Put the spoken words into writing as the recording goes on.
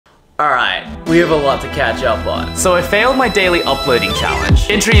Alright, we have a lot to catch up on. So I failed my daily uploading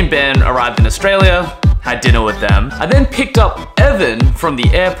challenge. Entry and Ben arrived in Australia, had dinner with them. I then picked up Evan from the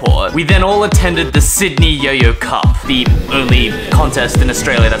airport. We then all attended the Sydney Yo-Yo Cup, the only contest in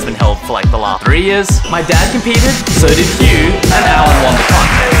Australia that's been held for like the last 3 years. My dad competed, so did Hugh, and Alan won the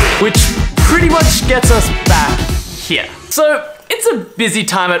contest, which pretty much gets us back here. So, it's a busy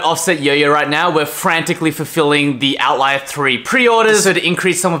time at Offset Yo-Yo right now. We're frantically fulfilling the Outlier 3 pre-orders so to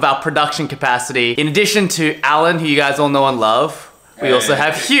increase some of our production capacity. In addition to Alan, who you guys all know and love, we also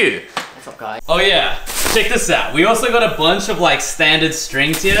have Hugh. What's up, guys? Oh yeah, check this out. We also got a bunch of like standard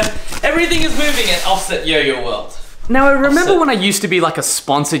strings here. Everything is moving at Offset Yo-Yo World. Now I remember when I used to be like a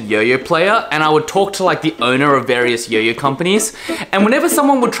sponsored yo-yo player and I would talk to like the owner of various yo-yo companies, and whenever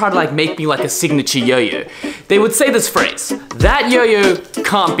someone would try to like make me like a signature yo-yo, they would say this phrase, "That yo-yo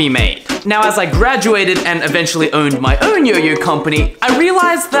can't be made." Now as I graduated and eventually owned my own yo-yo company, I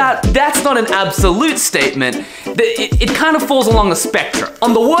realized that that's not an absolute statement. It kind of falls along a spectrum.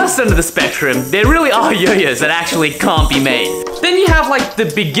 On the worst end of the spectrum, there really are yo-yos that actually can't be made. Then you have like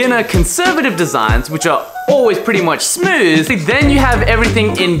the beginner conservative designs, which are always pretty much smooth. Then you have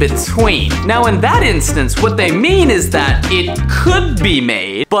everything in between. Now in that instance, what they mean is that it could be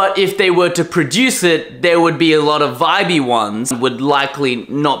made, but if they were to produce it, there would be a lot of vibey ones, would likely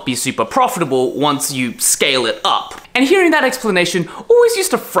not be super profitable once you scale it up. And hearing that explanation always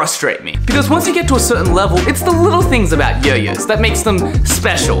used to frustrate me, because once you get to a certain level, it's the little things about yo-yos that makes them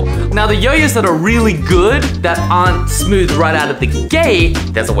special. Now the yo-yos that are really good, that aren't smooth right out of the gate,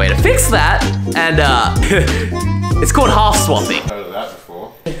 there's a way to fix that, and it's called half swapping. I've heard of that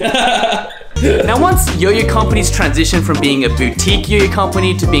before. Now once yo-yo companies transition from being a boutique yo-yo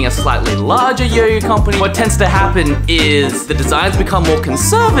company to being a slightly larger yo-yo company, what tends to happen is the designs become more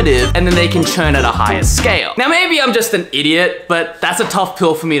conservative and then they can churn at a higher scale. Now maybe I'm just an idiot, but that's a tough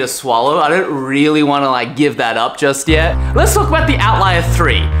pill for me to swallow. I don't really want to like give that up just yet. Let's talk about the Outlier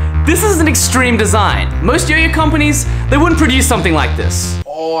 3. This is an extreme design. Most yo-yo companies, they wouldn't produce something like this.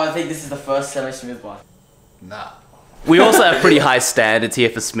 Oh, I think this is the first semi-smooth one. Nah. We also have pretty high standards here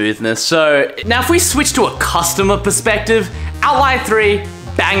for smoothness, so now if we switch to a customer perspective, Outlier 3,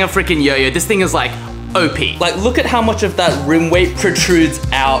 banger freaking yo-yo. This thing is like OP. Like look at how much of that rim weight protrudes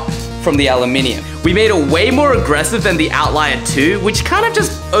out from the aluminium. We made it way more aggressive than the Outlier 2, which kind of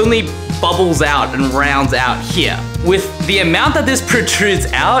just only bubbles out and rounds out here. With the amount that this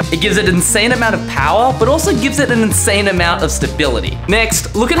protrudes out, it gives it an insane amount of power, but also gives it an insane amount of stability.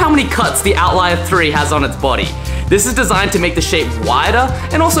 Next, look at how many cuts the Outlier 3 has on its body. This is designed to make the shape wider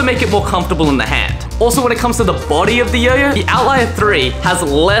and also make it more comfortable in the hand. Also, when it comes to the body of the yo-yo, the Outlier 3 has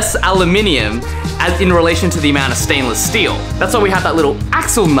less aluminium as in relation to the amount of stainless steel. That's why we have that little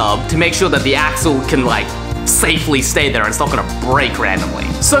axle nub to make sure that the axle can like safely stay there and it's not gonna break randomly.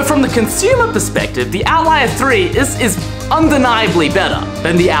 So from the consumer perspective, the Outlier 3 is undeniably better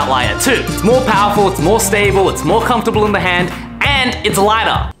than the Outlier 2. It's more powerful, it's more stable, it's more comfortable in the hand, and it's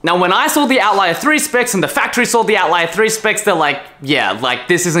lighter. Now when I saw the Outlier 3 specs and the factory saw the Outlier 3 specs, they're like, yeah, like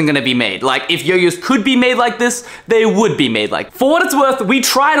this isn't gonna be made. Like if yo-yos could be made like this, they would be made like. For what it's worth, we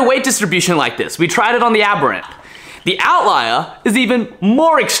tried a weight distribution like this. We tried it on the Aberrant. The Outlier is even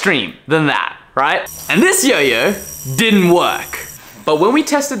more extreme than that, right? And this yo-yo didn't work. But when we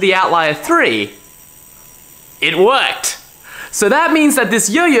tested the Outlier 3, it worked. So that means that this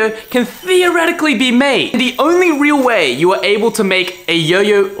yo-yo can theoretically be made. The only real way you are able to make a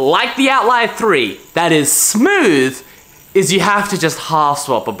yo-yo like the Outlier 3 that is smooth is you have to just half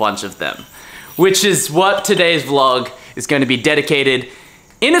swap a bunch of them, which is what today's vlog is going to be dedicated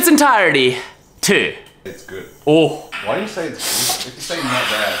in its entirety to. It's good. Oh. Why do you say it's good? If you say not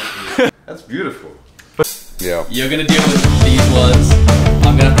bad, that's beautiful. Yeah. You're gonna deal with these ones,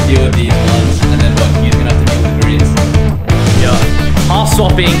 I'm gonna have to deal with these ones, and then what, you're gonna have to deal with the greens. Yeah. Half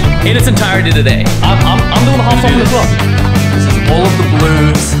swapping in its entirety today. I'm doing the half swapping as well. This is all of the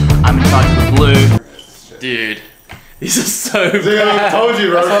blues. I'm in charge of the blue. Dude, these are so bad. I told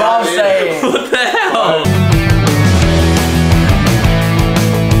you, right? That's what I'm saying. What the hell?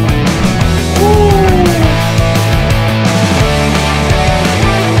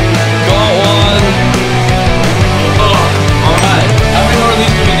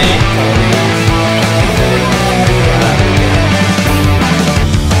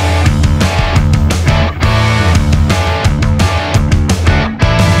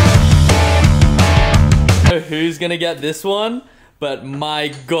 Who's gonna get this one? But my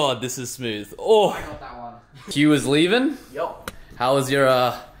god, this is smooth. Oh, I got that one. Hugh is leaving. Yup. How was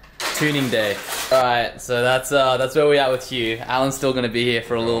your tuning day? All right, so that's where we at with Hugh. Alan's still gonna be here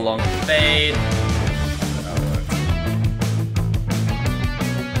for a little longer. Fade.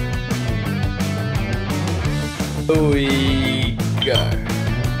 Here we go.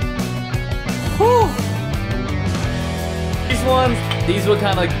 Whew. These were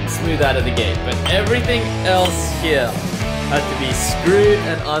kind of smooth out of the gate, but everything else here had to be screwed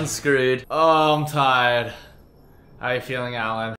and unscrewed. Oh, I'm tired. How are you feeling, Alan?